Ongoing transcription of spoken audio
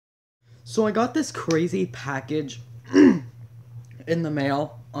So I got this crazy package in the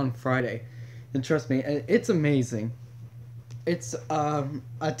mail on Friday. And trust me, it's amazing. It's a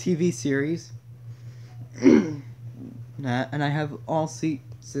TV series. And I have all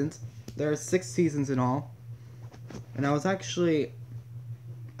seasons. There are 6 seasons in all. And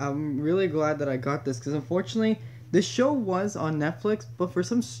I'm really glad that I got this because unfortunately this show was on Netflix, but for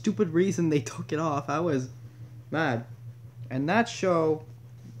some stupid reason they took it off. I was mad. And that show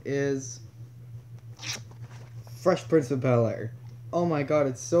is Fresh Prince of Bel-Air. Oh my god,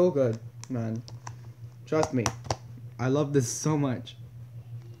 it's so good, man. Trust me. I love this so much.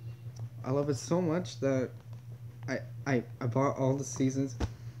 I love it so much that I bought all the seasons.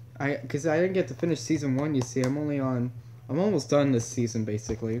 Because I didn't get to finish season 1, you see. I'm almost done this season,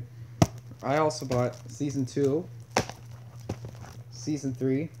 basically. I also bought season 2, season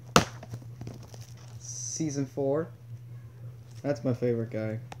 3, season 4. That's my favorite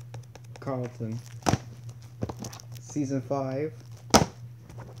guy, Carlton. Season 5,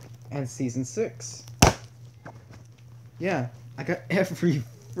 and season 6. Yeah, I got every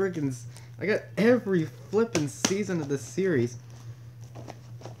flippin' season of this series.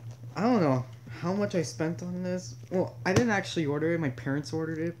 I don't know how much I spent on this. Well, I didn't actually order it. My parents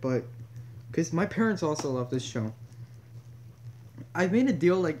ordered it, but because my parents also love this show. I made a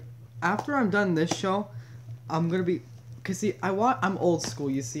deal like after I'm done this show, I'm gonna be. Cause see, I'm old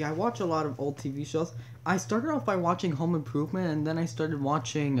school. You see, I watch a lot of old TV shows. I started off by watching Home Improvement, and then I started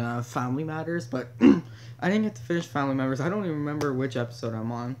watching Family Matters. But I didn't get to finish Family Matters. I don't even remember which episode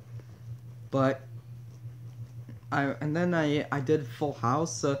I'm on. But I did Full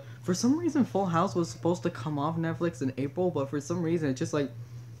House. For some reason, Full House was supposed to come off Netflix in April, but for some reason, it just like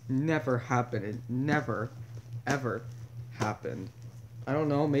never happened. It never, ever happened. I don't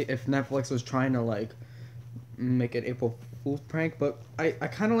know if Netflix was trying to like make an April Fool's prank, but I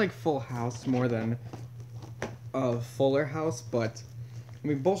kind of like Full House more than Fuller House, but I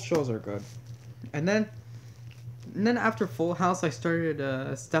mean both shows are good. And then after Full House, I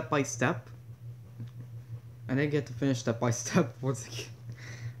started Step by Step. I didn't get to finish Step by Step once again.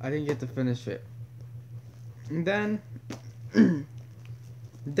 I didn't get to finish it. And then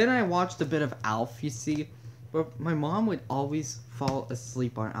then I watched a bit of Alf, you see, but my mom would always fall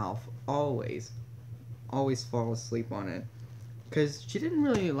asleep on Alf, always fall asleep on it. Because she didn't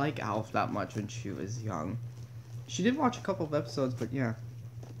really like Alf that much when she was young. She did watch a couple of episodes, but yeah.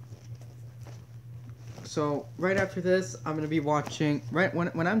 So, right after this, I'm going to be watching... Right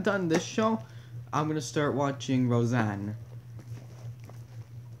when I'm done this show, I'm going to start watching Roseanne.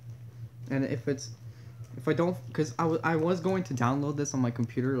 And if I don't... Because I was going to download this on my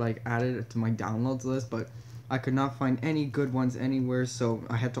computer, like, add it to my downloads list, but I could not find any good ones anywhere, so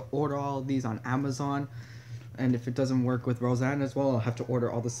I had to order all of these on Amazon. And if it doesn't work with Roseanne as well, I'll have to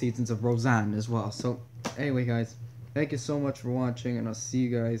order all the seasons of Roseanne as well. So, anyway, guys, thank you so much for watching, and I'll see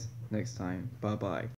you guys next time. Bye-bye.